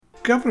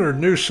Governor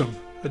Newsom,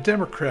 a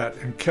Democrat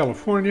in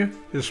California,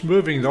 is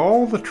moving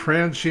all the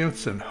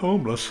transients and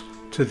homeless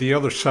to the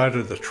other side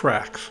of the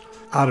tracks.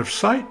 Out of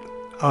sight,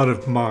 out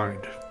of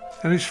mind.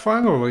 And he's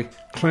finally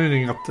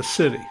cleaning up the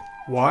city.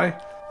 Why?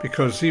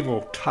 Because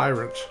evil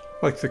tyrants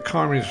like the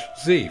Communist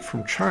Z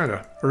from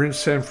China are in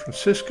San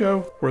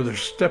Francisco, where they're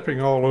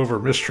stepping all over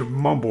Mr.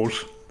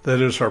 Mumbles,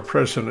 that is our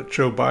President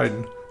Joe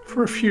Biden,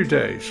 for a few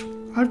days.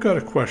 I've got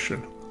a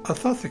question. I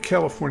thought the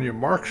California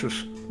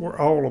Marxists were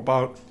all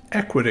about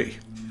equity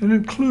and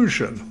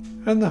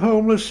inclusion, and the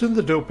homeless and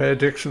the dope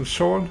addicts and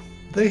so on,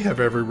 they have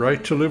every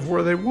right to live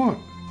where they want.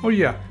 Oh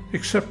yeah,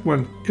 except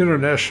when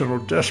international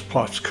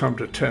despots come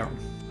to town.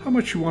 How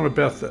much you want to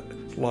bet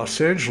that Los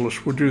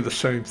Angeles will do the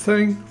same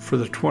thing for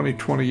the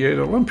 2028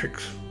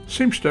 Olympics?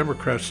 Seems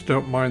Democrats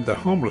don't mind the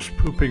homeless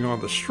pooping on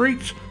the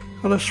streets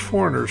unless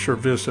foreigners are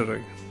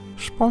visiting.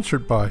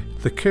 Sponsored by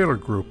the Kaler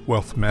Group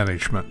Wealth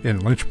Management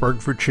in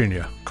Lynchburg,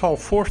 Virginia. Call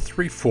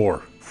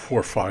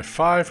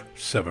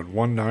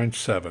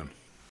 434-455-7197.